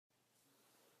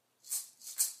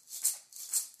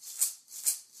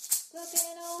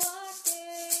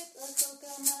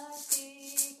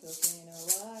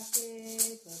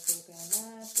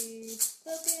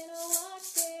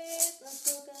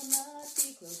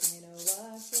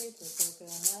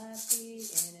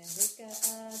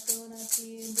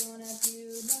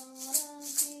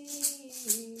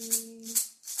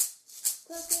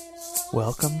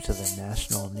to the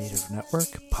National Native Network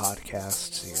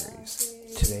podcast series.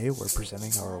 Today we're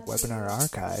presenting our webinar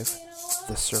archive,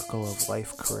 the Circle of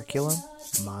Life Curriculum,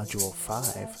 Module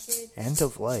 5, End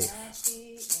of Life.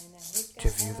 To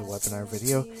view the webinar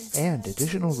video and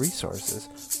additional resources,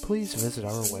 please visit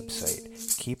our website,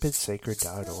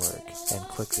 keepitsacred.org, and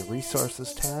click the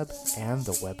Resources tab and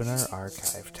the Webinar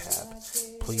Archive tab.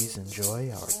 Please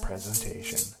enjoy our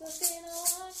presentation.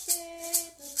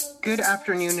 Good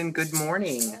afternoon and good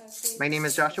morning. My name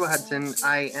is Joshua Hudson.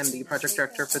 I am the Project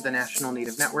Director for the National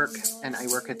Native Network, and I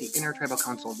work at the Intertribal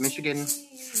Council of Michigan.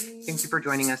 Thank you for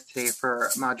joining us today for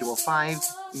Module 5,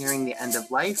 Nearing the End of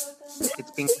Life.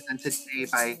 It's being presented today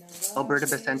by Alberta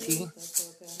Vicente,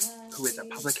 who is a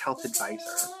public health advisor.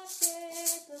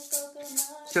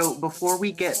 So before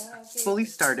we get fully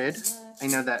started, I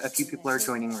know that a few people are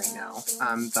joining right now,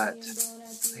 but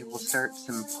I will start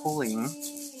some polling.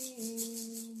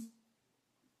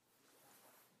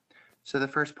 So the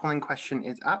first polling question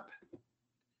is up,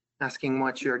 asking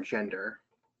what's your gender?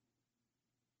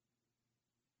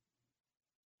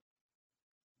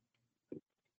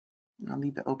 I'll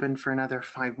leave it open for another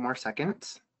 5 more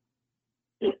seconds.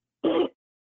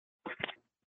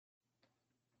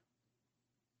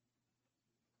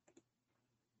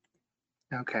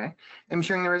 Okay, I'm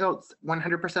sharing the results.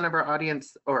 100% of our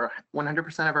audience, or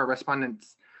 100% of our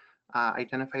respondents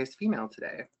identify as female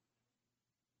today.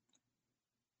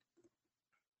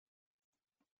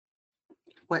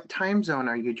 What time zone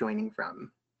are you joining from?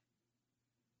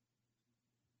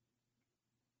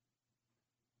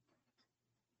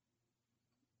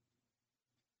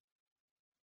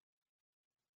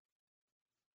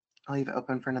 I'll leave it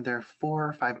open for another 4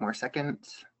 or 5 more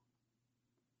seconds.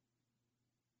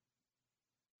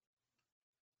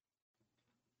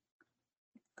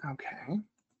 Okay.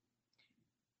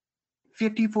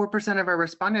 54% of our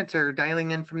respondents are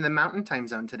dialing in from the Mountain Time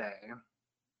Zone today.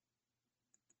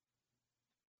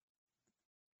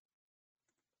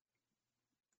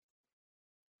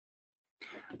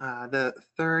 The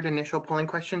third initial polling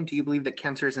question, do you believe that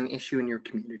cancer is an issue in your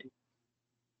community?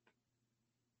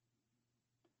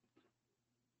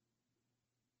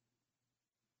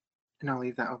 And I'll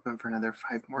leave that open for another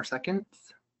 5 more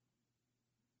seconds.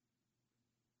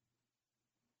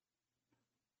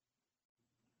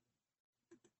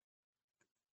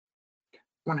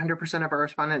 "100% of our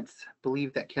respondents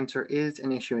believe that cancer is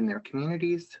an issue in their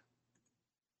communities.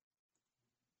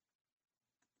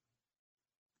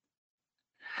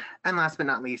 And last but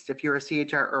not least, if you're a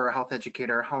CHR or a health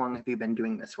educator, how long have you been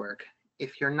doing this work?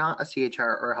 If you're not a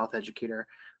CHR or a health educator,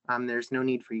 there's no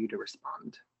need for you to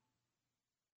respond.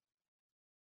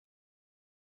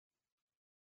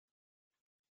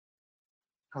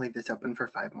 I'll leave this open for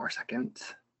 5 more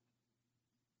seconds.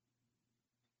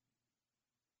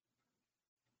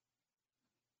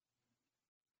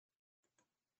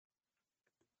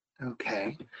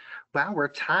 Okay, wow, we're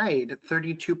tied.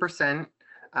 32%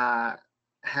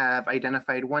 have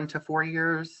identified 1 to 4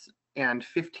 years and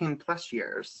 15 plus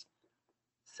years.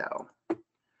 So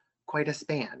quite a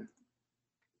span.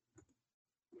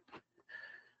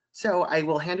 So I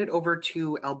will hand it over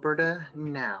to Alberta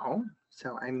now.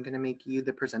 So I'm going to make you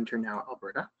the presenter now,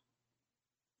 Alberta.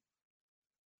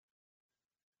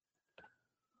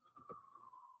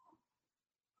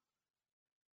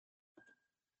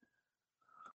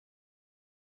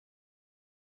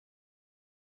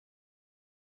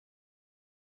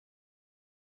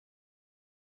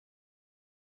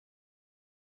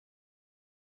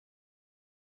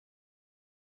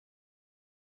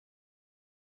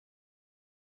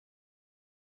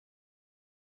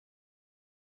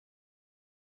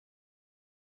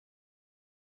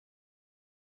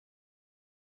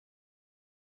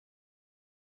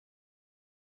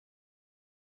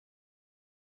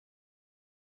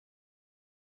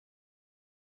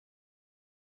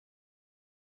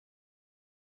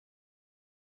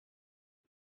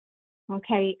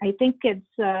 Okay, I think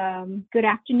it's good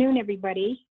afternoon,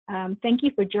 everybody. Thank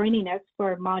you for joining us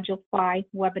for Module 5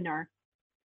 webinar.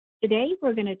 Today,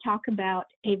 we're going to talk about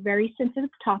a very sensitive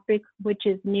topic, which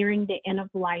is nearing the end of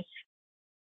life.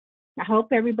 I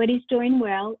hope everybody's doing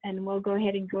well, and we'll go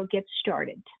ahead and get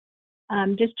started.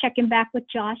 Just checking back with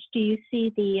Josh. Do you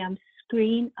see the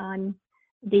screen on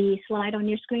the slide on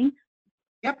your screen?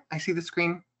 Yep, I see the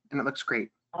screen, and it looks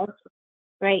great. Oh,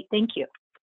 great, thank you.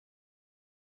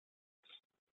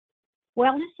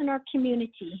 wellness in our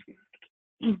community.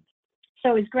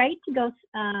 So it's great to go.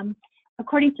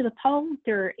 According to the poll,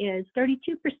 there is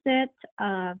 32%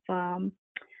 of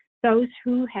those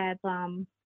who have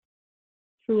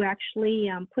who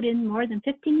actually put in more than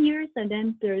 15 years, and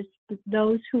then there's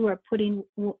those who are putting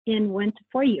in 1 to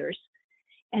 4 years.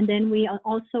 And then we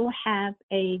also have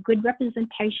a good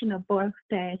representation of both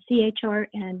the CHR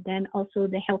and then also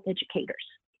the health educators.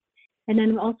 And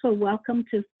then also welcome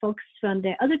to folks from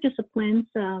the other disciplines.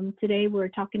 Today we're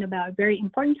talking about a very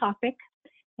important topic.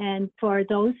 And for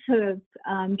those who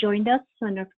have joined us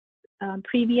on a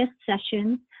previous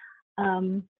session,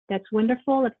 that's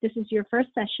wonderful. If this is your first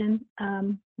session,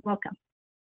 welcome.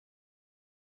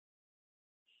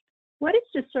 What is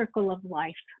the Circle of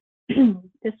Life?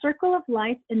 The Circle of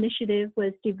Life initiative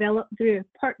was developed through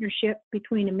a partnership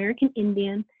between American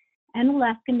Indian and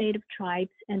Alaska Native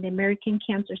tribes and the American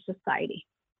Cancer Society.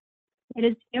 It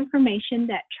is information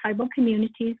that tribal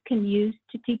communities can use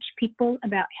to teach people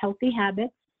about healthy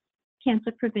habits,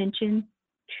 cancer prevention,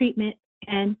 treatment,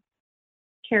 and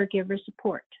caregiver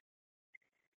support.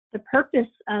 The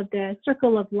purpose of the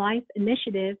Circle of Life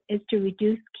initiative is to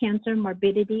reduce cancer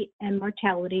morbidity and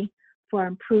mortality for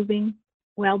improving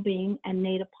well-being and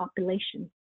Native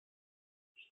population.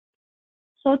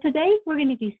 So today we're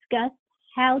going to discuss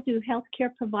how do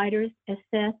healthcare providers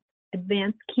assess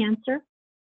advanced cancer?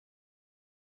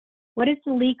 What is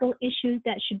the legal issues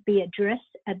that should be addressed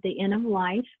at the end of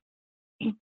life?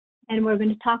 And we're going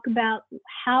to talk about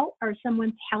how are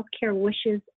someone's healthcare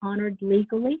wishes honored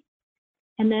legally?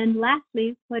 And then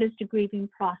lastly, what is the grieving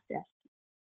process?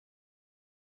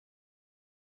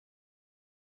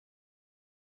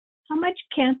 How much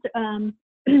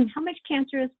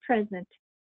cancer is present?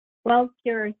 Well,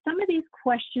 there are some of these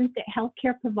questions that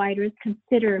healthcare providers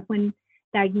consider when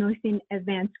diagnosing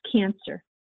advanced cancer.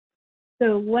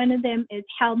 So one of them is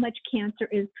how much cancer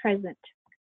is present.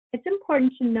 It's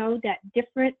important to know that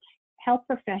different health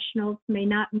professionals may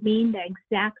not mean the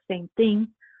exact same thing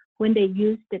when they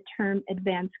use the term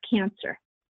advanced cancer.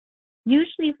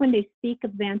 Usually when they speak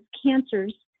of advanced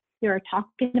cancers, they are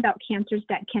talking about cancers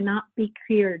that cannot be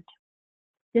cured.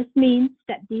 This means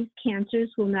that these cancers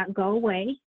will not go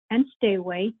away and stay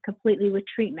away completely with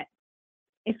treatment.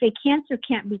 If a cancer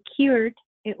can't be cured,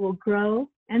 it will grow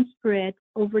and spread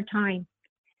over time.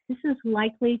 This is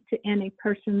likely to end a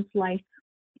person's life.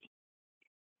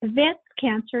 Advanced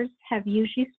cancers have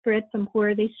usually spread from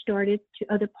where they started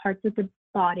to other parts of the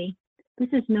body. This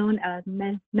is known as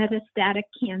metastatic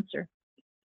cancer.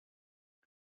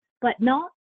 But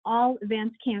not all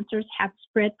advanced cancers have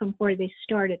spread from where they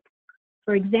started.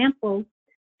 For example,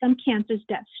 some cancers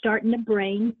that start in the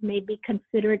brain may be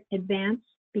considered advanced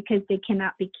because they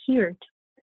cannot be cured.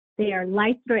 They are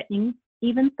life-threatening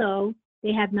even though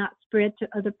they have not spread to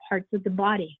other parts of the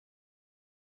body.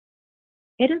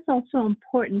 It is also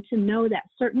important to know that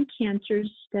certain cancers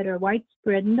that are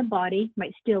widespread in the body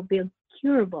might still be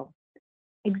curable.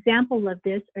 Example of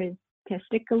this is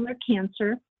testicular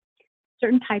cancer,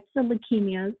 certain types of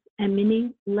leukemias, and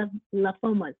many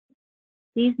lymphomas.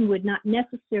 These would not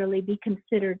necessarily be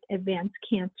considered advanced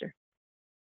cancer.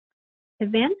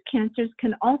 Advanced cancers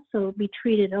can also be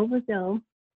treated although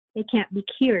they can't be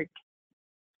cured.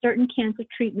 Certain cancer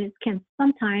treatments can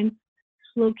sometimes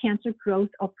slow cancer growth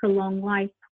or prolong life.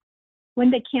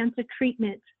 When the cancer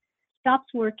treatment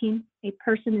stops working, a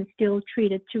person is still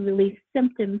treated to relieve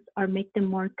symptoms or make them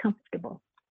more comfortable.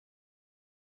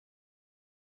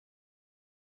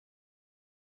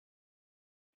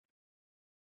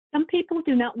 Some people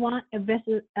do not want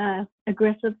aggressive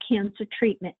cancer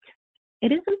treatment.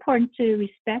 It is important to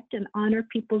respect and honor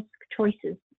people's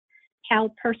choices. How a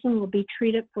person will be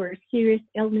treated for a serious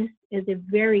illness is a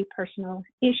very personal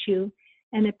issue,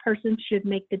 and a person should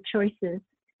make the choices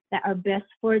that are best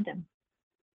for them.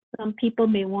 Some people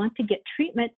may want to get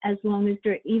treatment as long as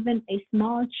there's even a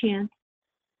small chance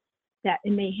that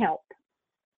it may help.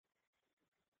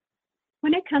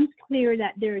 When it comes clear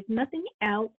that there is nothing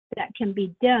else that can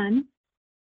be done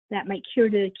that might cure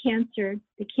the cancer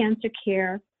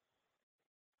care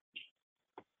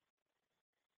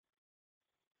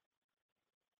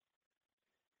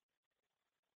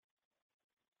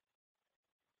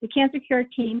the cancer care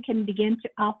team can begin to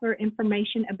offer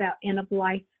information about end of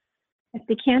life. If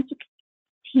the cancer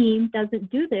team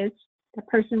doesn't do this, the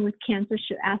person with cancer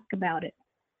should ask about it.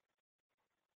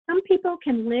 Some people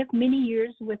can live many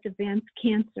years with advanced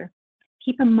cancer.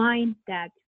 Keep in mind that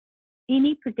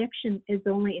any prediction is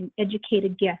only an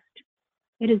educated guess.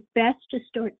 It is best to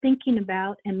start thinking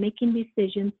about and making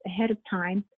decisions ahead of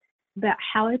time about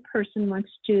how a person wants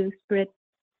to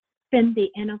spend the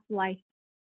end of life.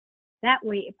 That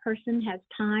way, a person has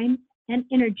time and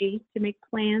energy to make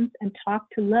plans and talk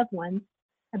to loved ones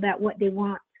about what they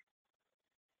want.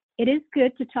 It is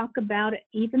good to talk about it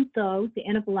even though the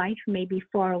end of life may be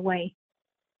far away.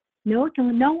 No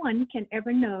one can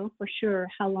ever know for sure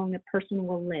how long a person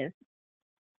will live.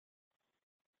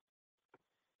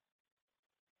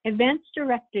 Advance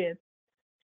directive.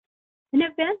 An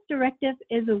advance directive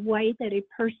is a way that a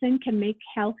person can make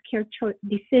healthcare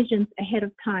decisions ahead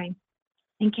of time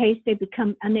in case they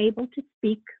become unable to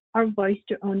speak or voice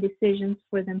their own decisions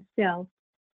for themselves.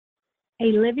 A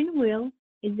living will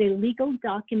is a legal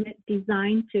document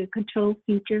designed to control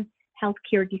future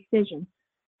healthcare decisions.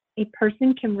 A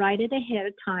person can write it ahead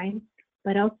of time,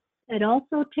 but it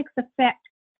also takes effect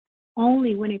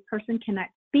only when a person cannot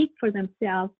speak for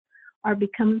themselves or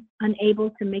becomes unable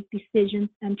to make decisions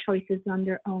and choices on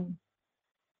their own.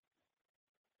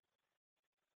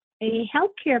 A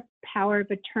healthcare power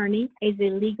of attorney is a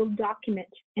legal document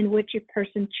in which a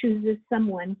person chooses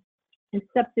someone and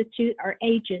substitute or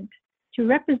agent to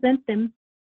represent them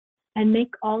and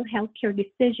make all healthcare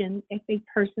decisions if a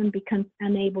person becomes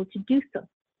unable to do so.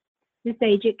 This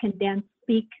agent can then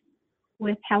speak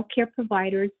with healthcare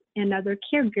providers and other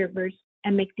caregivers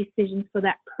and make decisions for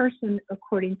that person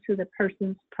according to the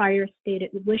person's prior stated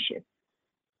wishes.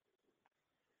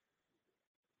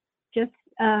 Just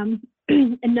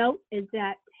a note is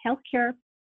that healthcare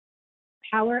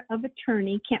power of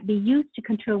attorney can't be used to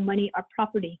control money or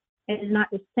property. It is not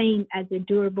the same as a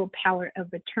durable power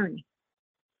of attorney.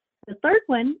 The third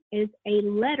one is a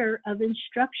letter of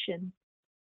instruction,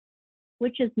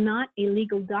 which is not a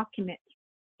legal document.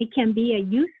 It can be a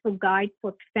useful guide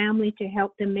for family to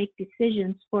help them make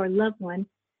decisions for a loved one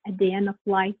at the end of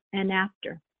life and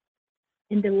after.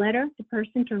 In the letter, the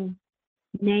person can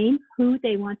name who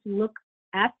they want to look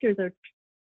after their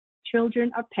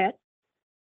children or pets.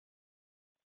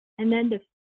 And then the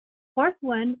fourth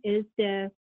one is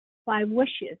the 5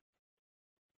 wishes.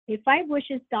 A 5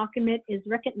 wishes document is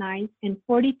recognized in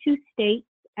 42 states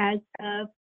as of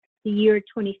the year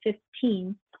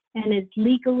 2015 and is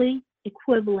legally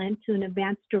equivalent to an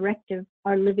advance directive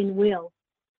or living will.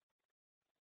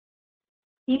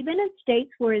 Even in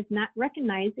states where it's not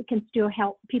recognized, it can still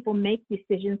help people make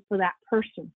decisions for that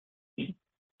person.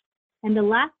 And the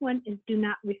last one is do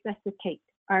not resuscitate,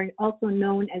 or also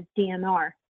known as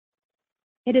DNR.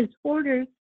 It is orders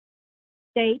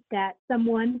state that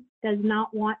someone does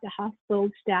not want the hospital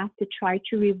staff to try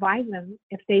to revive them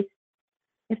if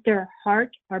their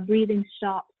heart or breathing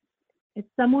stops. If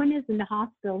someone is in the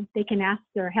hospital, they can ask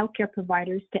their healthcare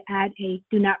providers to add a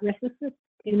do not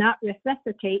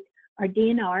resuscitate or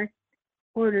DNR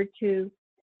order to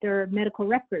their medical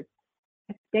records.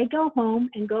 If they go home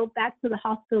and go back to the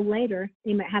hospital later,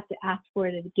 they might have to ask for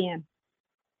it again.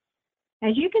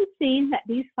 As you can see that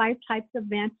these 5 types of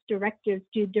advance directives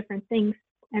do different things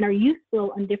and are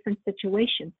useful in different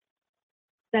situations,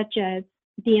 such as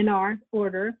DNR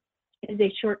order is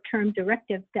a short-term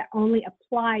directive that only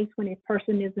applies when a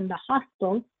person is in the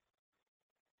hospital,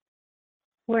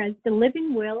 whereas the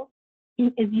living will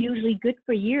is usually good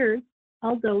for years,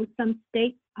 although some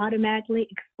states automatically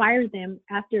expire them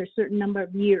after a certain number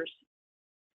of years.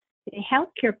 The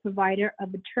healthcare provider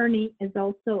of attorney is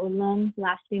also a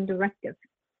long-lasting directive.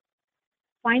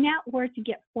 Find out where to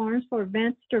get forms for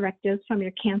advance directives from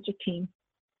your cancer team.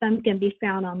 Some can be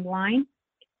found online.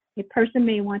 A person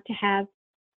may want to have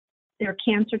their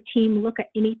cancer team look at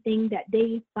anything that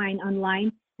they find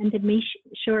online and to make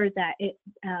sure that it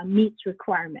meets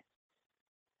requirements.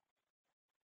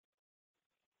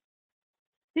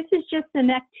 This is just an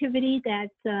activity that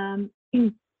you'll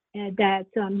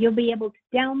be able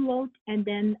to download and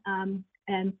then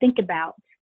and think about.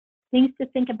 Things to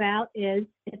think about is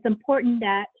it's important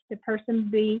that the person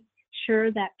be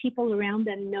sure that people around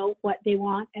them know what they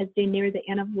want as they near the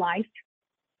end of life.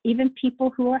 Even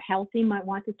people who are healthy might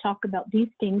want to talk about these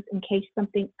things in case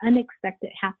something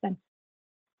unexpected happens.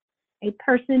 A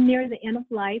person near the end of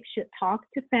life should talk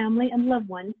to family and loved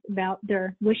ones about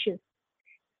their wishes.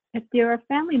 If there are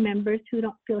family members who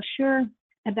don't feel sure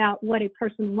about what a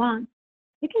person wants,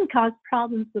 it can cause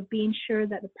problems with being sure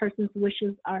that the person's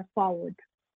wishes are followed.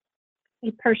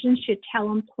 A person should tell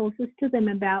them closest to them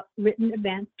about written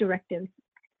advance directives.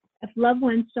 If loved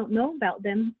ones don't know about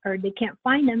them or they can't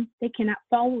find them, they cannot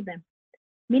follow them.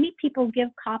 Many people give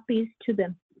copies to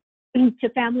them, to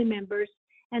family members,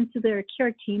 and to their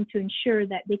care team to ensure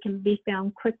that they can be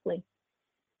found quickly.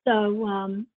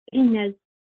 So, as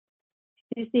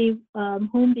you see,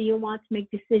 whom do you want to make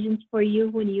decisions for you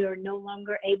when you are no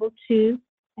longer able to?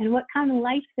 And what kind of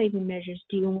life-saving measures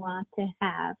do you want to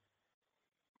have?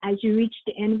 As you reach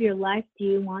the end of your life, do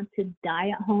you want to die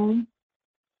at home?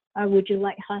 or would you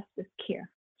like hospice care?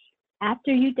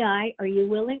 After you die, are you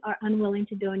willing or unwilling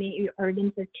to donate your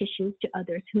organs or tissues to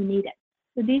others who need it?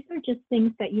 So these are just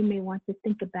things that you may want to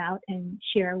think about and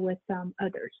share with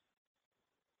others.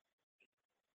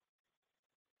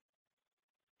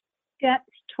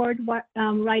 Steps toward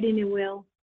writing a will.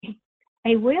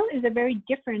 A will is very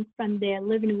different from the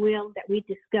living will that we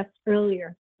discussed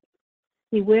earlier.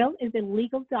 A will is a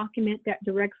legal document that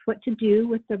directs what to do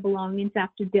with the belongings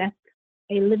after death.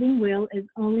 A living will is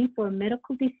only for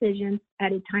medical decisions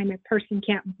at a time a person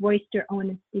can't voice their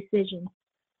own decisions.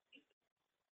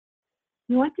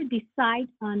 You want to decide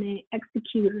on an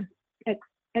executor.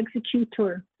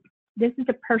 This is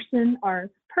a person or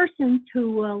persons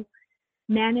who will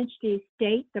manage the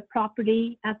estate, the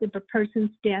property after the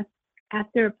person's death.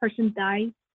 After a person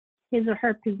dies, his or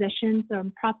her possessions or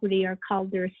property are called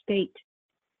their estate.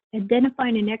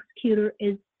 Identifying an executor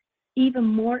is even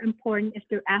more important if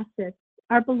their assets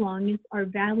or belongings are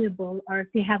valuable or if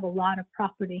they have a lot of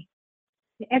property.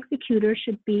 The executor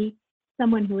should be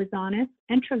someone who is honest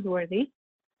and trustworthy.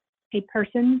 A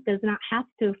person does not have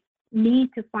to need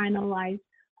to finalize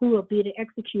who will be the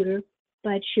executor,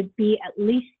 but should be at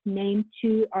least named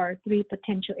 2 or 3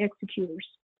 potential executors.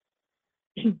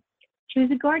 Choose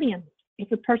a guardian.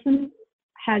 If a person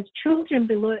has children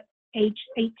below age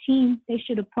 18, they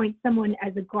should appoint someone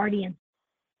as a guardian.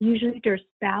 Usually their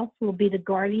spouse will be the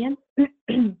guardian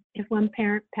if one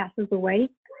parent passes away,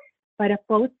 but if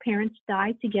both parents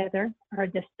die together or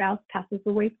the spouse passes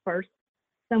away first,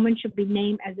 someone should be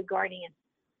named as a guardian.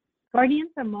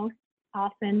 Guardians are most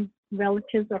often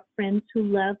relatives or friends who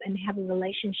love and have a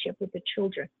relationship with the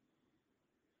children.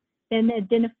 Then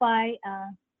identify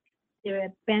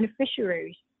the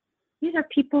beneficiaries. These are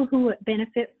people who would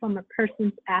benefit from a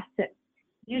person's assets.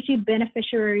 Usually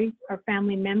beneficiaries are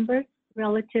family members,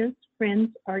 relatives, friends,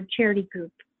 or charity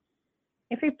group.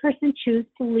 If a person chooses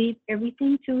to leave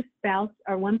everything to a spouse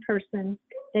or one person,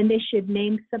 then they should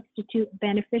name substitute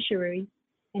beneficiaries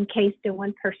in case the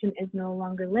one person is no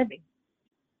longer living.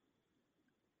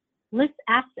 List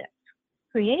assets.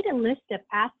 Create a list of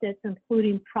assets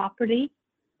including property,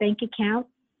 bank accounts,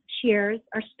 shares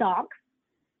or stocks,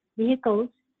 vehicles,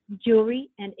 jewelry,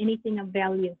 and anything of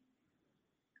value.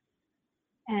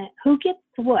 Who gets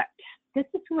what? This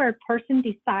is where a person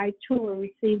decides who will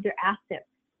receive their assets.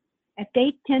 If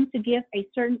they tend to give a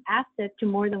certain asset to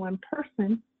more than one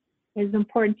person, it is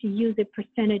important to use a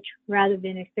percentage rather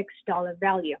than a fixed dollar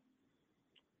value.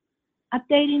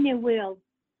 Updating a will.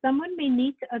 Someone may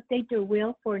need to update their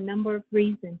will for a number of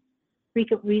reasons.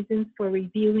 Frequent reasons for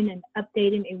reviewing and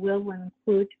updating a will will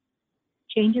include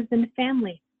changes in the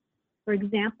family. For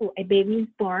example, a baby is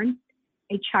born,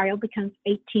 a child becomes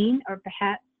 18, or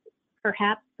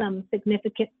perhaps some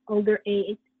significant older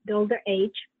age,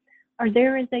 or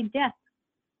there is a death.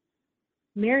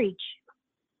 Marriage.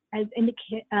 As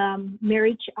indicated,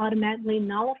 marriage automatically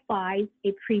nullifies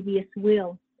a previous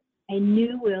will. A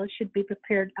new will should be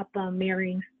prepared upon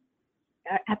marrying,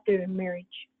 after marriage.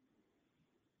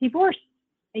 Divorce.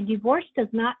 A divorce does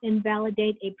not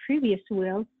invalidate a previous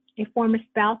will. A former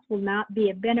spouse will not be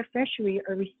a beneficiary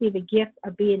or receive a gift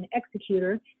or be an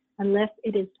executor unless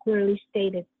it is clearly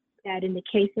stated that in the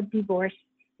case of divorce,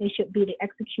 they should be the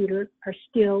executor or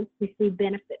still receive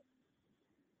benefits.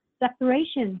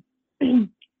 Separation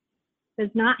does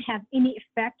not have any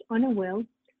effect on a will,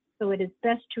 so it is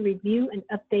best to review and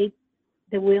update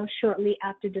the will shortly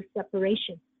after the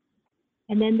separation.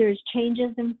 And then there's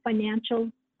changes in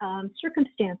financial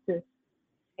circumstances.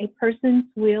 A person's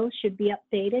will should be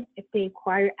updated if they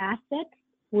acquire assets,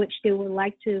 which they would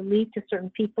like to leave to certain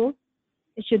people.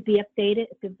 It should be updated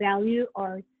if the value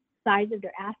or size of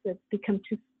their assets become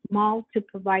too small to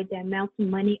provide the amount of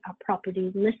money or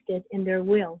property listed in their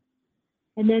will.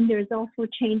 And then there's also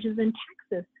changes in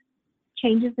taxes.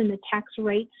 Changes in the tax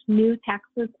rates, new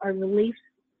taxes or reliefs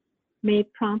may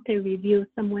prompt a review of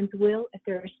someone's will if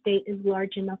their estate is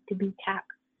large enough to be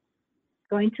taxed.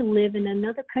 Going to live in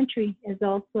another country is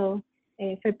also,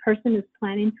 if a person is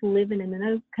planning to live in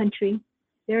another country,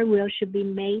 their will should be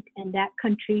made in that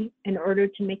country in order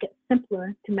to make it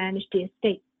simpler to manage the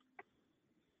estate.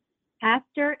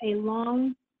 After a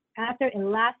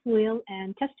last will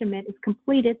and testament is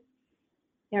completed,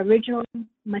 the original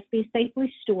must be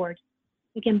safely stored.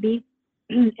 It can be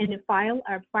in a file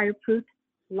or fireproof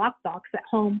lockbox at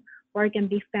home, or it can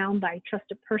be found by a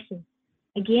trusted person.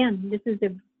 Again, this is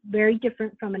very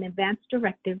different from an advance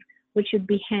directive, which should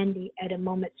be handy at a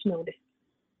moment's notice.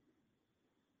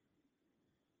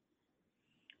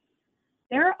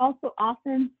 There are also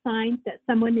often signs that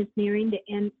someone is nearing the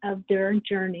end of their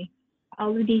journey.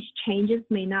 All of these changes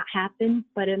may not happen,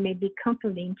 but it may be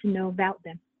comforting to know about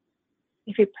them.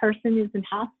 If a person is in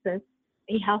hospice,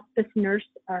 a hospice nurse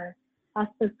or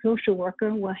hospice social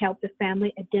worker will help the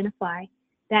family identify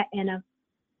that end of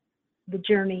the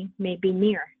journey may be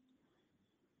near.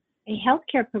 A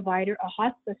healthcare provider or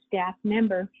hospice staff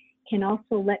member can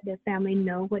also let the family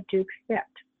know what to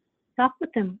expect. Talk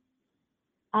with them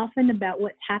often about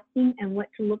what's happening and what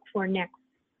to look for next.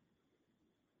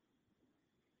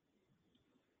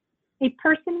 A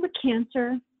person with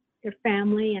cancer, their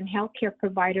family, and healthcare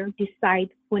provider decide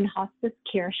when hospice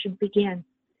care should begin.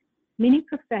 Many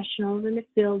professionals in the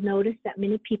field notice that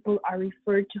many people are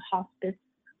referred to hospice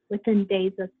within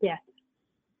days of death.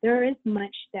 There is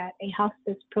much that a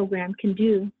hospice program can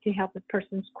do to help a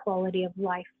person's quality of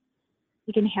life.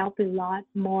 It can help a lot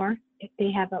more if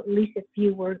they have at least a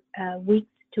few weeks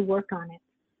to work on it.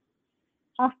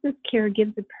 Hospice care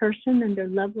gives a person and their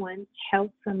loved ones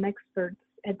help from experts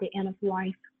at the end of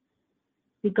life.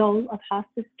 The goal of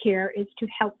hospice care is to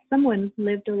help someone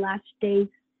live their last days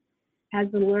as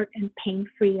alert and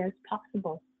pain-free as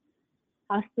possible.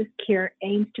 Hospice care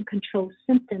aims to control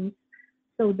symptoms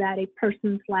so that a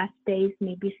person's last days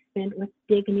may be spent with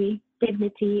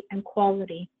dignity and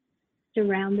quality,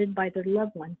 surrounded by their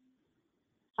loved ones.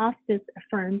 Hospice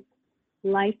affirms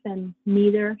life and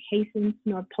neither hastens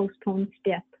nor postpones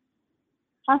death.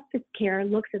 Hospice care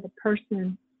looks at the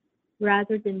person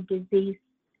rather than disease.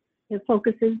 It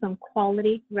focuses on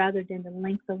quality rather than the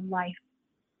length of life.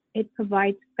 It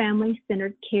provides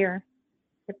family-centered care.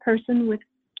 The person with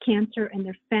cancer and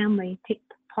their family take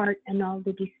part in all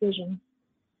the decisions.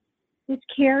 This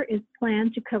care is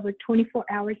planned to cover 24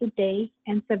 hours a day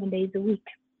and 7 days a week.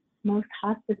 Most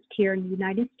hospice care in the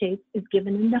United States is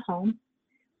given in the home,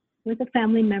 with a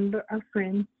family member or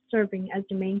friend serving as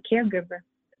the main caregiver.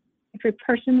 If a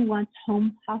person wants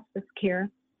home hospice care,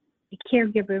 a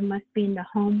caregiver must be in the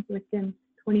home within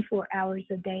 24 hours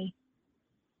a day.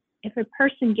 If a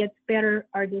person gets better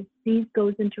or the disease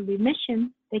goes into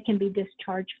remission, they can be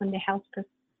discharged from the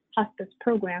hospice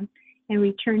program and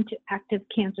return to active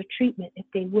cancer treatment if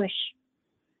they wish.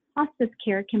 Hospice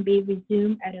care can be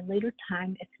resumed at a later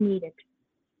time if needed.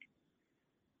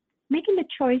 Making the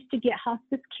choice to get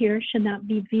hospice care should not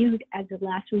be viewed as a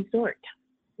last resort.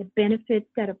 The benefits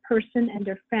that a person and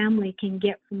their family can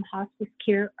get from hospice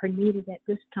care are needed at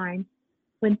this time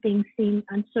when things seem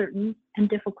uncertain and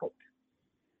difficult.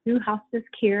 Through hospice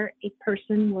care, a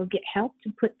person will get help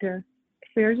to put their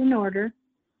affairs in order,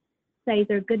 say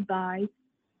their goodbyes,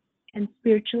 and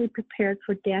spiritually prepared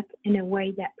for death in a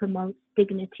way that promotes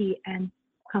dignity and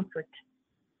comfort.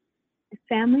 The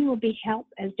family will be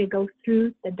helped as they go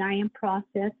through the dying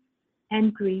process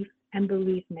and grief and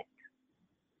bereavement.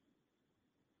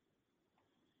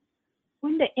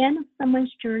 When the end of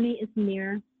someone's journey is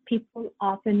near, people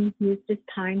often use this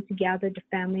time to gather the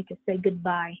family to say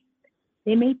goodbye.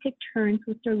 They may take turns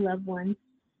with their loved ones,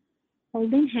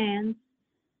 holding hands,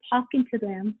 talking to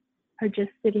them, or just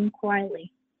sitting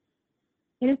quietly.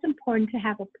 It is important to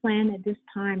have a plan at this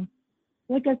time.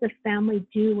 What does a family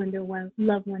do when their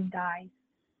loved one dies?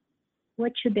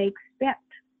 What should they expect?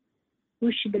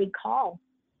 Who should they call?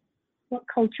 What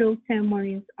cultural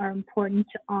ceremonies are important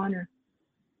to honor?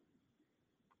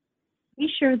 Be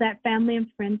sure that family and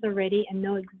friends are ready and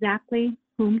know exactly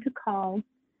whom to call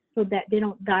so that they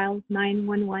don't dial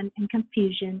 911 in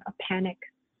confusion or panic.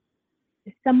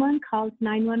 If someone calls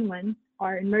 911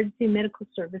 or emergency medical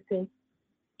services,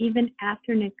 even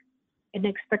after an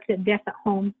expected death at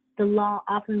home, the law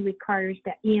often requires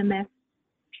that EMS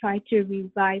try to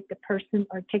revive the person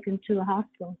or take them to a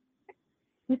hospital.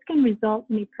 This can result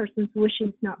in a person's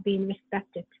wishes not being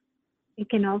respected. It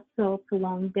can also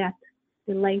prolong death,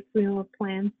 delay funeral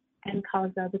plans, and cause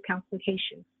other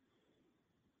complications.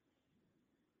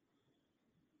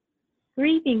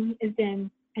 Grieving is an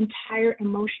entire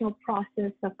emotional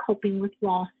process of coping with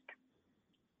loss.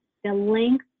 The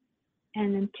length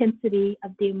and intensity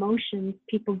of the emotions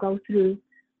people go through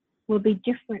will be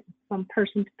different from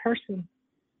person to person.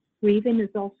 Grieving is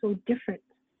also different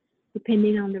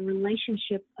depending on the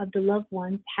relationship of the loved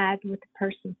ones had with the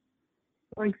person.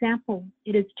 For example,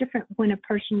 it is different when a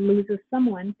person loses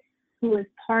someone who is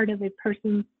part of a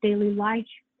person's daily life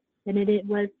than it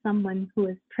was someone who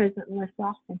is present less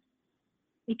often.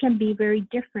 It can be very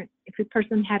different if a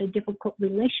person had a difficult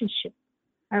relationship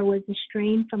or was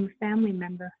estranged from a family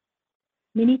member.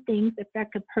 Many things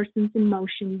affect a person's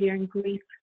emotion during grief.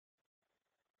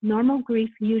 Normal grief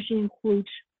usually includes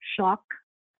shock,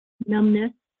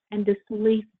 numbness, and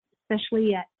disbelief,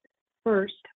 especially at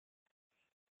first,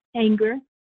 anger,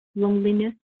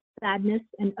 loneliness, sadness,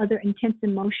 and other intense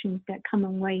emotions that come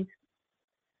in waves.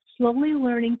 Slowly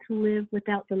learning to live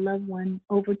without the loved one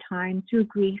over time through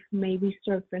grief may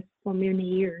resurface for many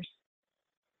years.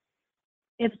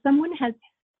 If someone has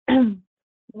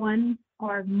one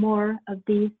or more of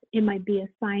these, it might be a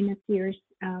sign of serious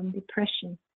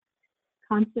depression.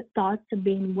 Constant thoughts of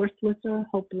being worthless or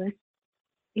hopeless.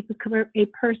 If a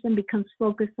person becomes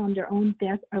focused on their own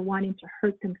death or wanting to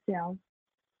hurt themselves,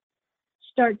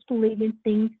 starts believing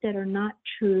things that are not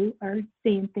true or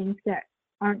seeing things that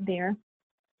aren't there,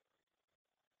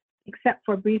 except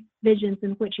for brief visions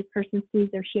in which a person sees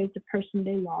or hears the person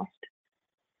they lost.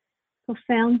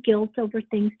 Profound guilt over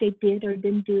things they did or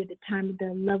didn't do at the time of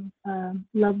their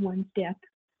loved one's death,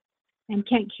 and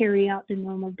can't carry out the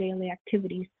normal daily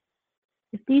activities.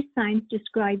 If these signs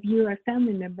describe you or a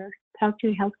family member, talk to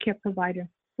a healthcare provider,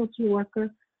 social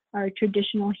worker, or a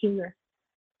traditional healer.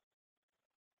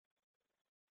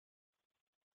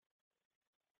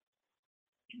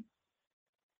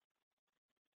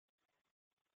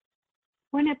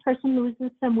 When a person loses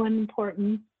someone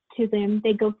important to them,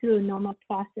 they go through a normal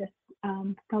process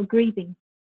called grieving.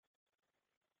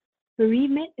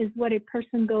 Bereavement is what a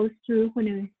person goes through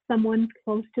when someone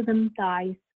close to them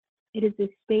dies. It is a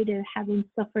state of having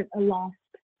suffered a loss.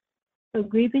 So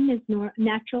grieving is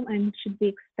natural and should be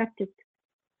expected.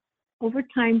 Over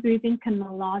time, grieving can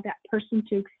allow that person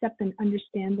to accept and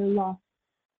understand their loss.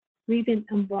 Grieving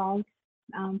involves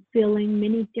feeling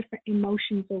many different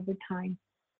emotions over time.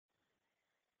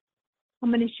 I'm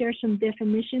going to share some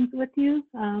definitions with you.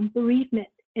 Bereavement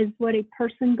is what a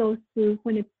person goes through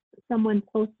when someone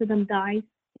close to them dies.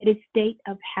 It is a state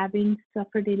of having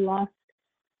suffered a loss.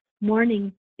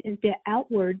 Mourning is the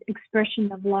outward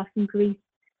expression of loss and grief.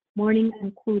 Mourning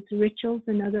includes rituals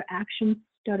and other actions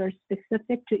that are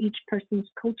specific to each person's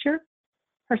culture,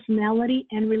 personality,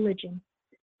 and religion.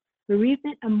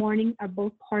 Bereavement and mourning are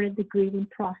both part of the grieving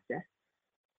process.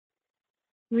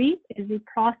 Grief is a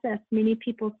process many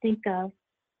people think of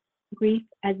grief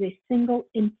as a single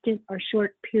instant or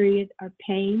short period of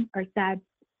pain or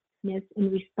sadness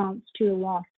in response to a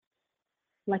loss,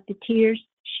 like the tears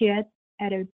shed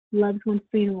at a loved one's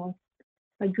funeral.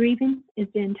 But grieving is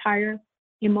the entire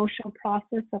emotional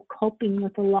process of coping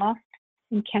with a loss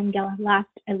and can last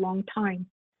a long time.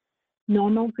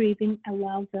 Normal grieving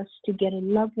allows us to get a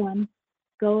loved one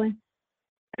go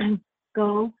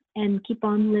and keep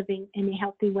on living in a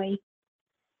healthy way.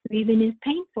 Grieving is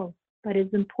painful, but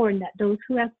it's important that those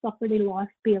who have suffered a loss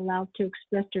be allowed to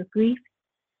express their grief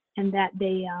and that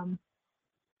they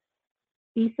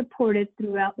be supported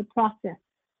throughout the process.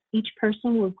 Each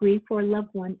person will grieve for a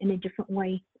loved one in a different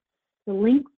way. The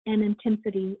length and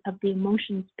intensity of the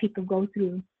emotions people go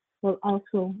through will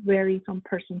also vary from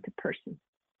person to person.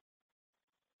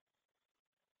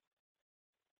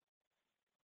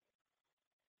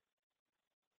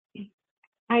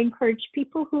 I encourage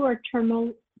people who are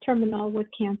terminal with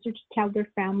cancer to tell their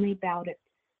family about it,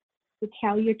 to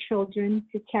tell your children,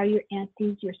 to tell your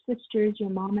aunties, your sisters, your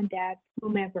mom and dad,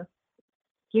 whomever.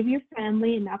 Give your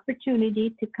family an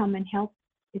opportunity to come and help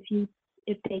if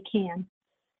they can.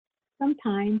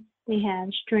 Sometimes they have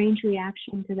strange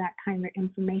reaction to that kind of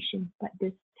information, but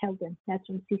just tell them. That's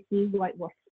from C.C. Whitewolf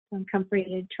from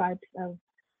Comforted Tribes of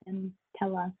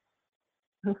Tella,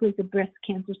 who is a breast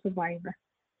cancer survivor.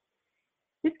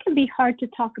 This can be hard to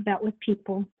talk about with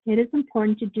people. It is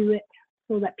important to do it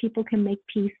so that people can make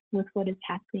peace with what is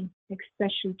happening,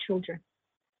 especially children.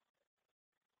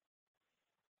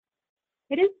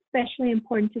 It is especially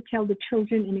important to tell the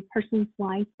children in a person's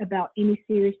life about any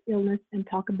serious illness and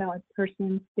talk about a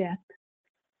person's death.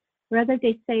 Whether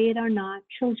they say it or not,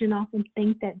 children often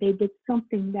think that they did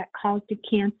something that caused the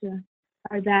cancer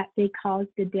or that they caused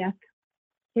the death.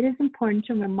 It is important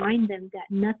to remind them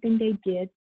that nothing they did,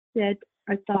 said,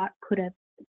 or thought could have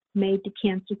made the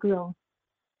cancer grow.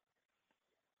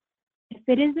 If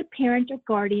it is a parent or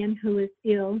guardian who is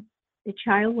ill, the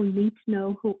child will need to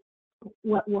know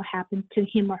what will happen to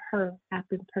him or her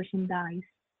after the person dies.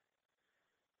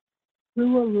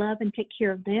 Who will love and take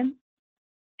care of them,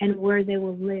 and where they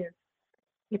will live.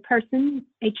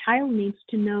 A child needs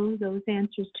to know those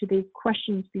answers to these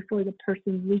questions before the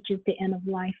person reaches the end of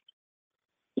life.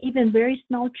 Even very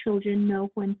small children know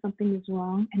when something is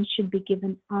wrong and should be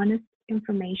given honest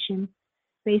information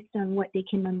based on what they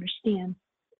can understand.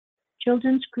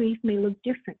 Children's grief may look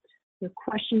different. Their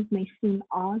questions may seem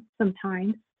odd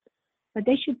sometimes, but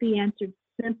they should be answered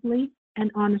simply and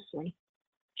honestly.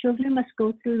 Children must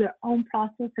go through their own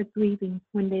process of grieving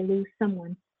when they lose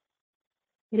someone.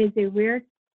 It is a rare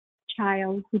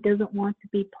child who doesn't want to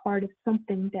be part of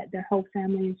something that their whole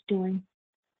family is doing.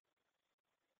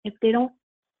 If they don't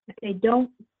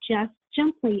just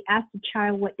gently ask the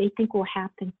child what they think will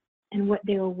happen, and what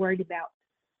they are worried about.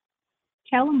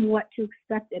 Tell them what to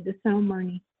expect at the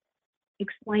ceremony.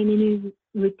 Explain any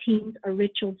routines or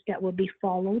rituals that will be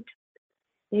followed.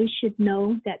 They should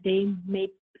know that they may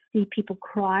see people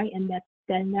cry and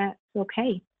then that's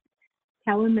okay.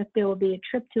 Tell them if there will be a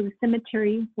trip to a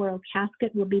cemetery where a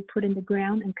casket will be put in the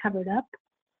ground and covered up.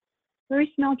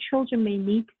 Very small children may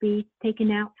need to be taken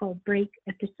out for a break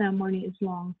if the ceremony is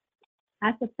long.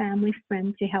 Ask a family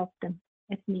friend to help them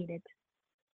if needed.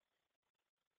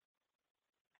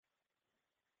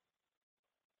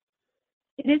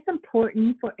 It is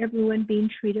important for everyone being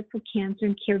treated for cancer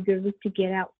and caregivers to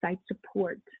get outside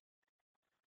support.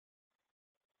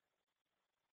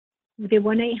 The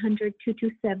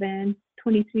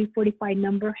 1-800-227-2345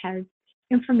 number has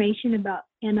information about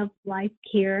end-of-life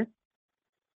care,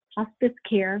 hospice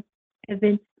care,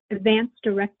 advanced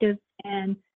directives,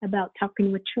 and about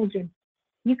talking with children.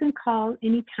 You can call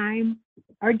any time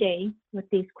or day with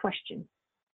these questions.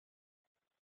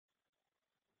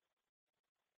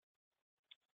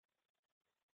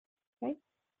 Okay.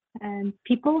 And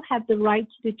people have the right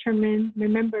to determine,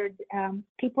 remember,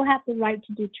 people have the right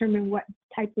to determine what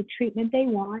type of treatment they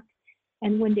want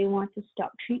and when they want to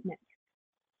stop treatment.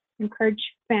 Encourage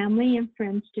family and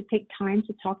friends to take time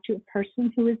to talk to a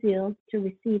person who is ill to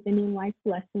receive any life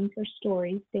lessons or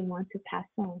stories they want to pass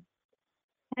on.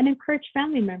 And encourage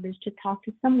family members to talk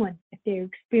to someone if they're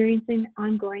experiencing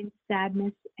ongoing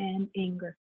sadness and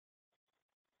anger.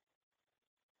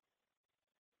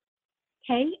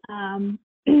 Okay,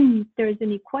 if there's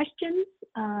any questions,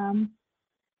 I'd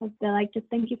like to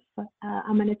thank you for,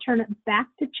 I'm going to turn it back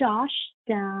to Josh,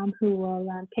 who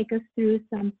will take us through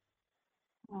some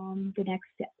the next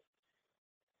steps.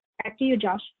 Back to you,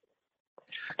 Josh.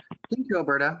 Thank you,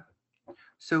 Alberta.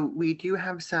 So we do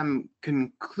have some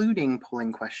concluding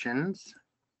polling questions.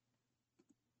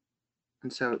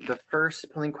 And so the first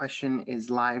polling question is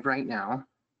live right now.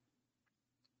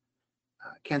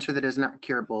 Cancer that is not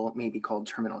curable may be called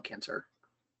terminal cancer.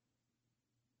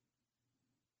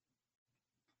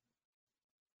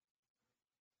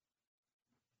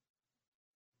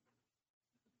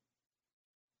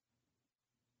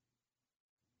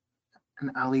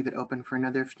 And I'll leave it open for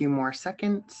another few more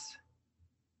seconds.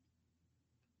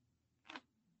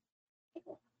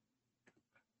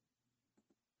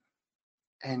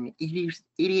 And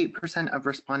 88% of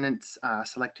respondents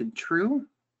selected true.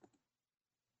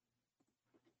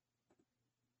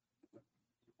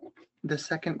 The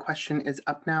second question is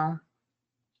up now.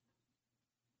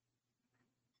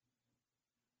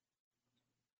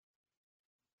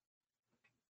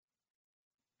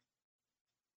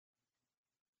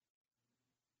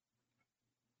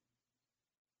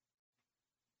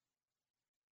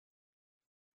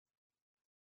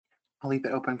 I'll leave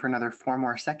it open for another 4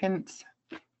 more seconds.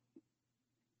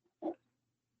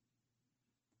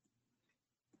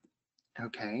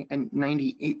 Okay, and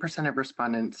 98% of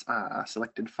respondents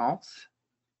selected false.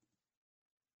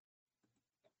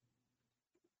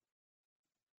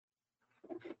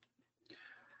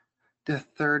 The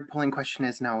third polling question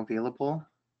is now available.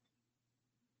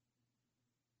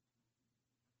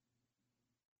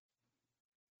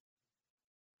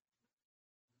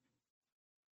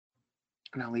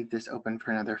 And I'll leave this open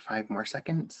for another 5 more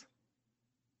seconds.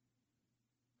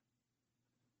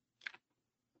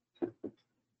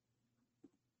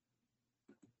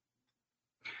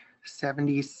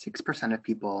 %76% of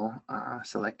people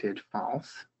selected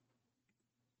false.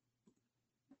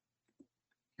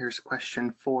 Here's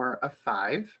question 4 of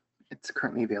 5. It's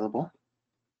currently available.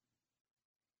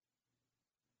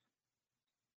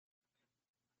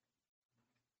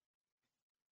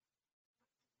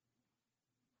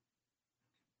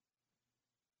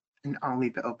 And I'll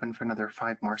leave it open for another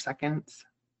 5 more seconds.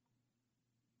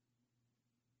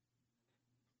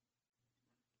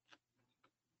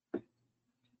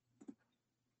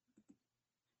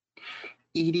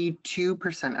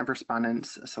 %82% of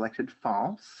respondents selected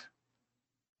false.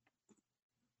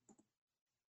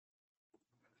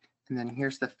 And then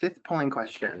here's the 5th polling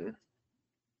question.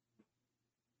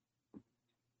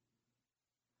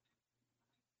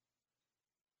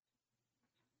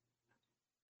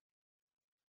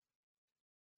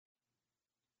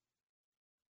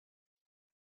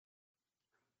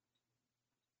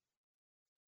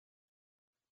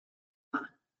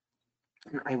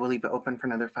 And I will leave it open for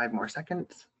another 5 more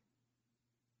seconds.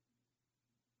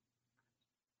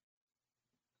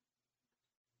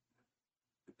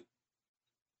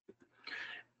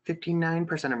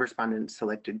 %59% of respondents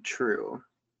selected true.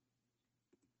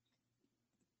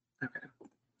 Okay,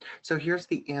 so here's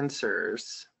the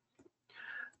answers.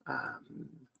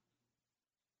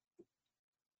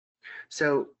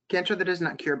 So Cancer that is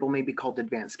not curable may be called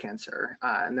advanced cancer,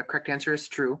 and the correct answer is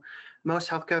true. Most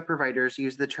healthcare providers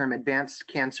use the term advanced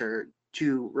cancer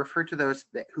to refer to those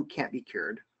who can't be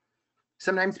cured.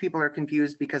 Sometimes people are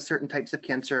confused because certain types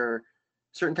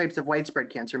of widespread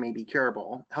cancer may be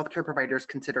curable. Healthcare providers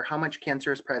consider how much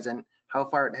cancer is present, how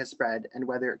far it has spread, and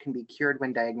whether it can be cured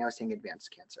when diagnosing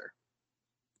advanced cancer.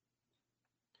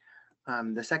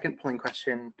 The second polling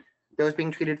question, those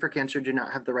being treated for cancer do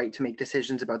not have the right to make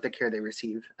decisions about the care they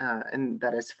receive, and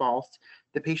that is false.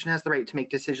 The patient has the right to make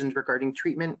decisions regarding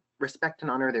treatment, respect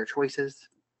and honor their choices.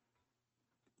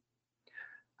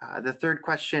 The third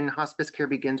question, hospice care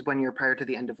begins 1 year prior to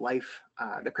the end of life.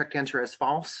 The correct answer is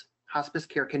false. Hospice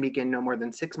care can begin no more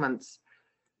than 6 months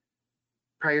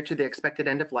prior to the expected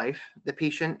end of life. The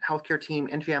patient, healthcare team,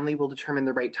 and family will determine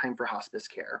the right time for hospice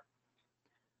care.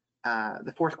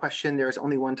 The fourth question, there is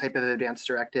only one type of advance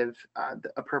directive.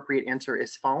 The appropriate answer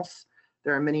is false.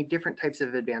 There are many different types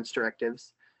of advance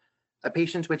directives. A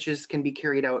patient's wishes can be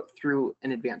carried out through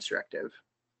an advance directive.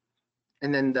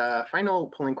 And then the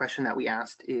final polling question that we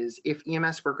asked is if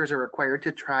EMS workers are required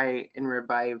to try and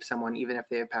revive someone even if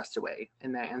they have passed away,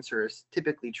 and that answer is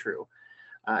typically true.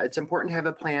 It's important to have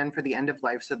a plan for the end of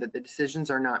life so that the decisions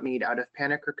are not made out of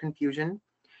panic or confusion.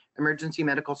 Emergency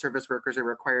medical service workers are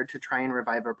required to try and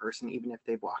revive a person even if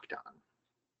they've walked on.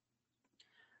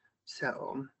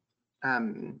 So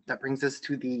that brings us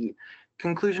to the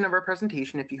conclusion of our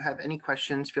presentation. If you have any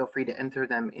questions, feel free to enter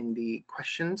them in the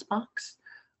questions box.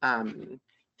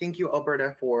 Thank you,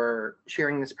 Alberta, for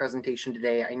sharing this presentation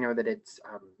today. I know that it's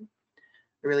a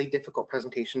really difficult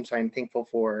presentation, so I'm thankful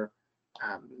for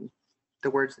the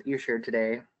words that you shared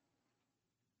today.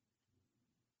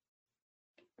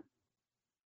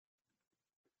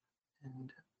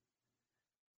 And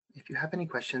if you have any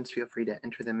questions, feel free to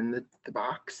enter them in the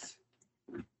box.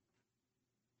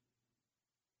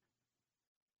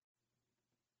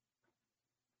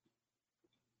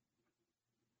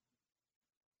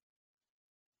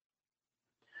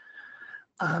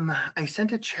 I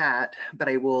sent a chat, but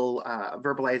I will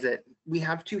verbalize it. We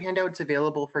have 2 handouts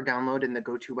available for download in the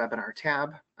GoToWebinar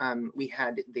tab. We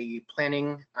had the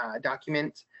planning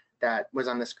document that was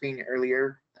on the screen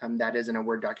earlier. That is in a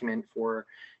Word document for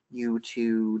you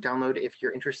to download if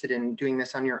you're interested in doing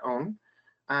this on your own.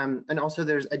 And also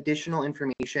there's additional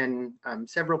information,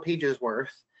 several pages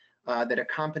worth, that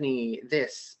accompany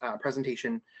this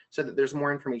presentation so that there's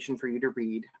more information for you to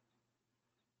read.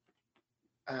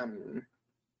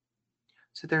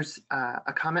 So there's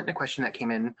a comment and a question that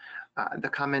came in. The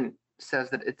comment says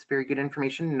that it's very good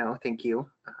information. No, thank you.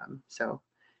 So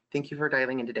thank you for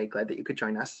dialing in today. Glad that you could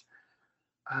join us.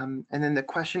 And then the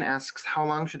question asks, how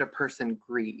long should a person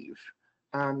grieve?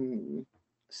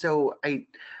 So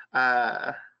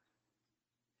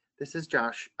this is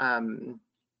Josh, and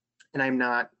I'm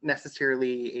not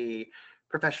necessarily a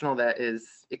professional that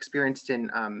is experienced in,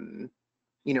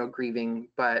 grieving,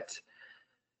 but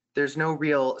there's no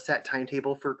real set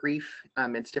timetable for grief.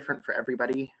 It's different for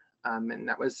everybody. And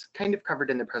that was kind of covered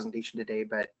in the presentation today,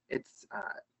 but it's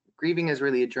grieving is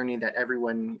really a journey that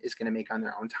everyone is going to make on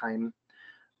their own time.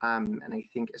 And I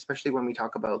think especially when we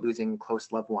talk about losing close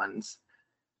loved ones,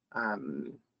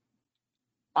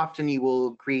 often you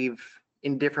will grieve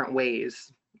in different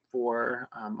ways for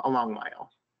a long while.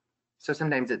 So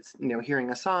sometimes it's, hearing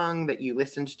a song that you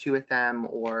listened to with them,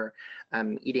 or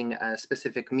eating a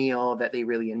specific meal that they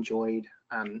really enjoyed.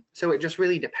 So it just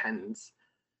really depends.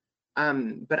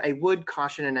 But I would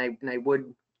caution, and I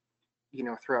would,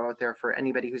 throw out there for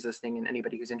anybody who's listening and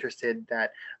anybody who's interested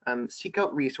that seek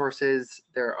out resources.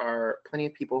 There are plenty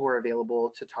of people who are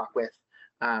available to talk with,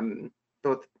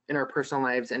 both in our personal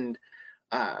lives, and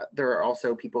there are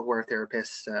also people who are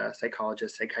therapists,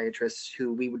 psychologists, psychiatrists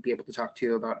who we would be able to talk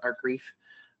to about our grief.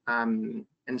 And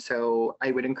so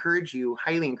I would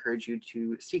highly encourage you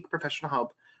to seek professional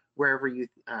help wherever you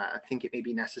think it may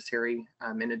be necessary.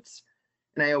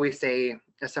 And I always say,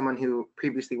 as someone who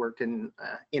previously worked in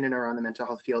and around the mental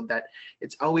health field, that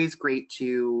it's always great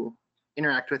to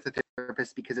interact with a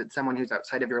therapist because it's someone who's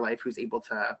outside of your life who's able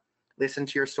to listen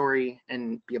to your story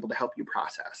and be able to help you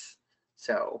process.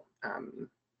 So I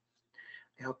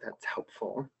hope that's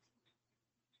helpful.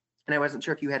 And I wasn't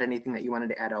sure if you had anything that you wanted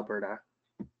to add, Alberta.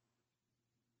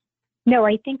 No,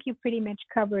 I think you pretty much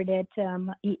covered it.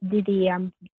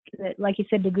 Like you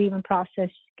said, the grieving process,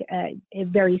 it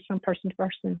varies from person to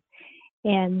person.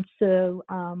 And so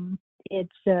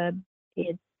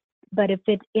but if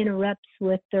it interrupts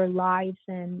with their lives,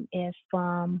 and if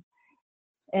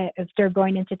they're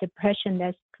going into depression,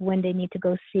 that's when they need to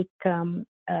go seek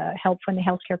help from the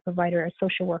healthcare provider or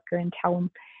social worker and tell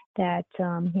them that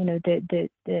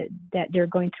that they're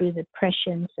going through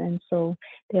depressions, and so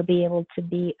they'll be able to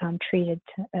be treated.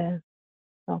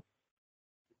 Well.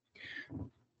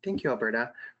 Thank you,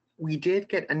 Alberta. We did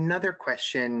get another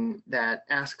question that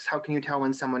asks, how can you tell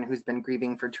when someone who's been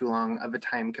grieving for too long of a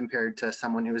time compared to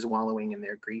someone who is wallowing in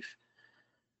their grief?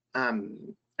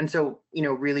 And so,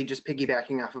 really just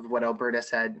piggybacking off of what Alberta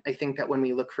said, I think that when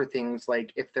we look for things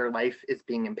like if their life is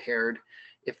being impaired,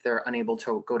 if they're unable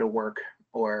to go to work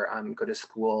or go to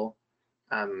school,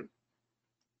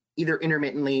 either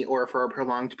intermittently or for a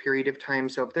prolonged period of time.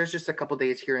 So if there's just a couple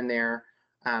days here and there,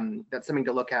 that's something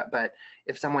to look at. But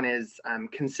if someone is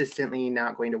consistently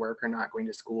not going to work or not going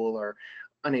to school or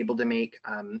unable to make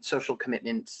social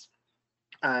commitments,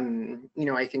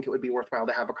 I think it would be worthwhile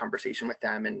to have a conversation with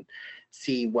them and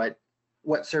see what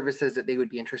services that they would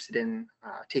be interested in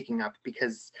taking up,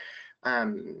 because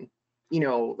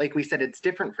like we said, it's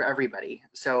different for everybody.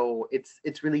 So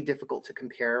it's really difficult to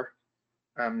compare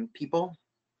people.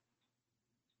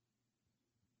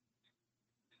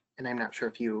 And I'm not sure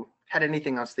if you had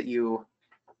anything else that you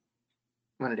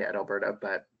wanted to add, Alberta,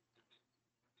 but.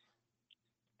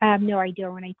 No, I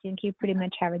don't. I think you pretty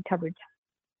much have it covered.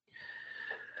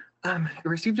 I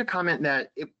received a comment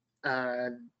that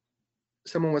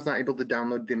someone was not able to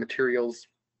download the materials.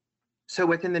 So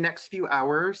within the next few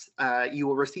hours, you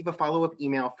will receive a follow-up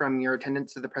email from your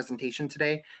attendance to the presentation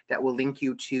today that will link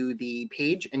you to the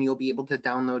page, and you'll be able to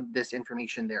download this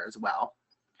information there as well.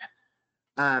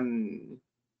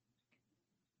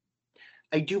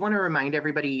 I do want to remind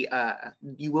everybody,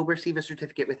 you will receive a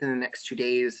certificate within the next 2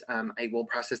 days. I will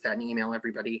process that and email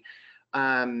everybody.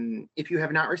 If you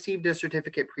have not received a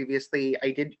certificate previously,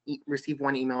 I did receive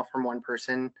one email from one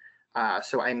person,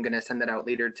 so I'm going to send that out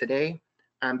later today.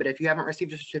 But if you haven't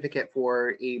received a certificate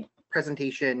for a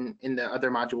presentation in the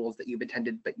other modules that you've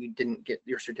attended but you didn't get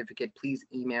your certificate, please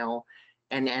email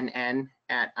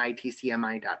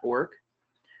nnn@itcmi.org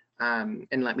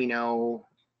and let me know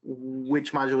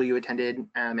which module you attended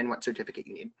and what certificate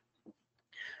you need.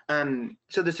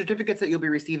 So the certificates that you'll be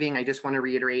receiving, I just want to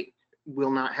reiterate, will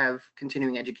not have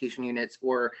continuing education units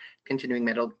or continuing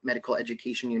medical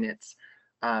education units.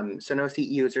 So no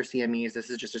CEUs or CMEs.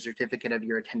 This is just a certificate of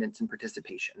your attendance and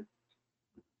participation.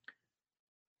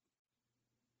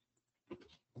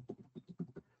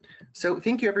 So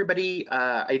thank you, everybody.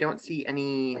 I don't see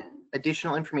any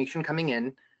additional information coming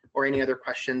in or any other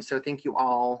questions. So thank you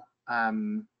all.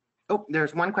 Oh,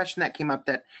 there's one question that came up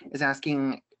that is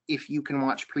asking if you can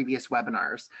watch previous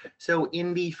webinars. So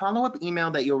in the follow-up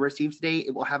email that you'll receive today,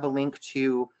 it will have a link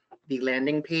to the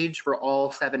landing page for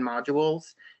all 7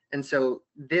 modules. And so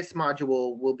this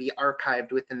module will be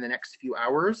archived within the next few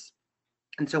hours.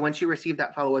 And so once you receive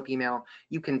that follow-up email,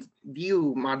 you can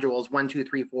view modules 1, 2,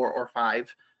 3, 4, or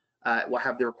 5. We'll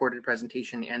have the recorded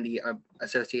presentation and the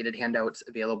associated handouts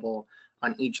available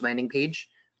on each landing page.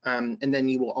 And then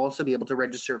you will also be able to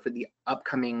register for the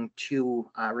upcoming 2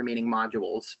 remaining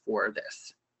modules for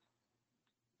this.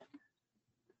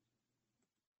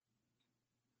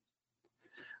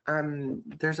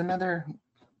 There's another.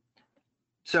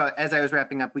 So as I was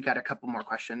wrapping up, we got a couple more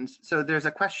questions. So there's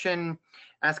a question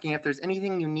asking if there's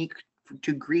anything unique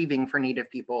to grieving for Native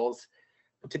peoples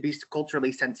to be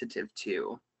culturally sensitive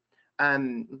to.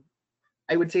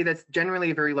 I would say that's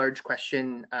generally a very large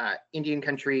question. Indian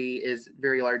country is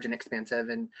very large and expansive,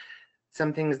 and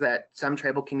some things that some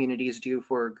tribal communities do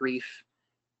for grief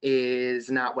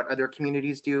is not what other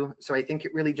communities do. So I think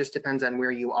it really just depends on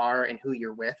where you are and who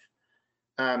you're with.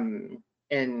 And,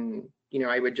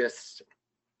 I would just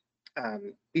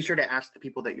be sure to ask the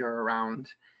people that you're around.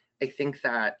 I think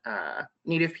that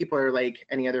Native people are like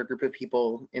any other group of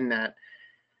people in that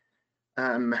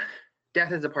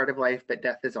death is a part of life, but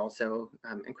death is also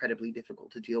incredibly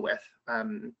difficult to deal with.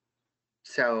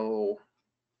 So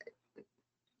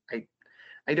I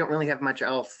don't really have much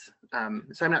else.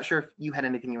 So I'm not sure if you had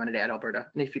anything you wanted to add, Alberta,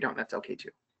 and if you don't, that's okay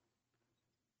too.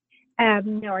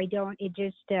 No, I don't. It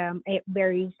just it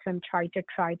varies from tribe to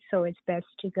tribe, so it's best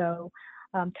to go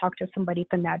talk to somebody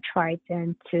from that tribe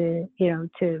and to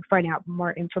find out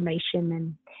more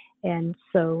information, and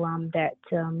so that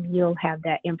you'll have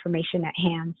that information at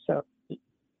hand. So,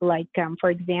 like for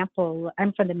example,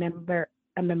 I'm a member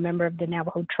of the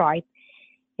Navajo tribe,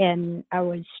 and I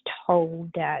was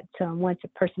told that once a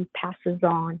person passes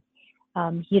on,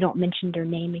 you don't mention their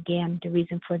name again. The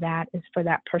reason for that is for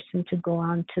that person to go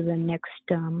on to the next,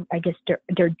 I guess,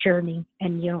 their journey,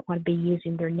 and you don't want to be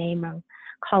using their name or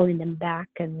calling them back,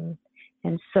 and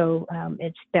so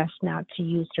it's best not to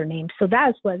use their name. So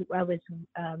that's what I was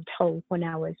told when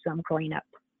I was growing up.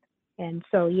 And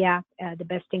so, yeah, the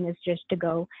best thing is just to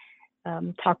go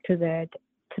talk to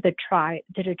to the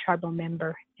tribal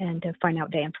member and to find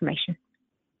out the information.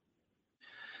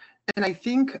 And I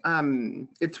think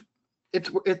it's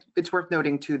worth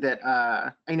noting too that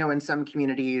I know in some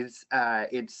communities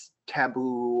it's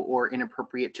taboo or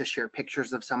inappropriate to share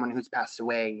pictures of someone who's passed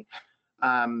away.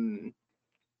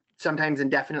 Sometimes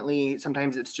indefinitely,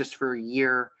 sometimes it's just for a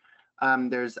year.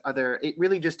 It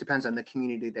really just depends on the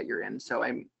community that you're in. So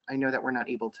I know that we're not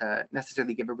able to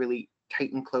necessarily give a really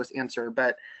tight and close answer,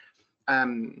 but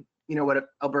what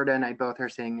Alberta and I both are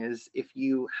saying is if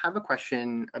you have a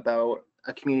question about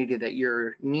a community that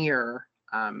you're near,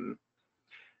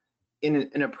 in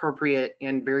an appropriate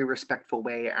and very respectful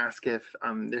way, ask if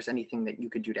there's anything that you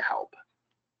could do to help,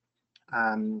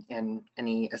 and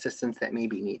any assistance that may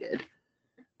be needed.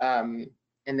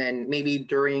 And then maybe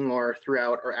during or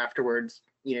throughout or afterwards,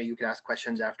 you could ask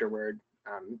questions afterward.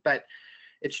 But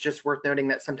it's just worth noting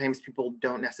that sometimes people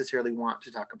don't necessarily want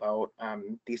to talk about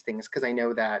these things, because I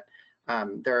know that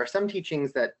there are some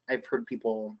teachings that I've heard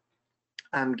people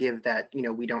give that,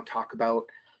 we don't talk about,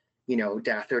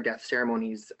 death or death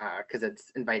ceremonies because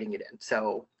it's inviting it in.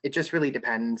 So it just really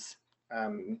depends.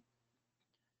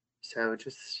 So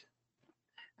just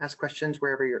ask questions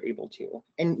wherever you're able to.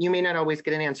 And you may not always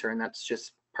get an answer, and that's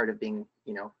just part of being,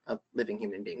 a living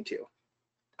human being too.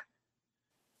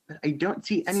 But I don't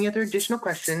see any other additional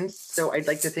questions. So I'd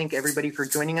like to thank everybody for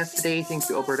joining us today. Thank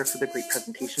you, Alberta, for the great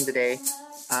presentation today.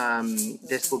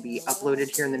 This will be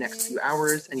uploaded here in the next few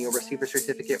hours, and you'll receive a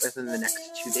certificate within the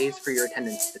next 2 days for your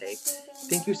attendance today.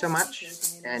 Thank you so much,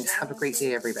 and have a great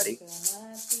day, everybody.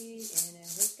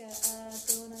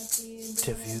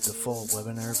 To view the full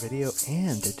webinar video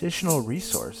and additional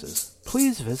resources,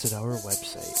 please visit our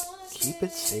website,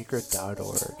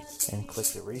 keepitsacred.org, and click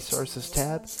the Resources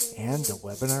tab and the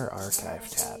Webinar Archive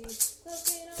tab.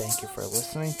 Thank you for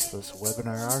listening to this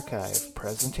Webinar Archive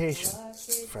presentation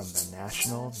from the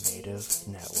National Native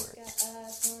Network.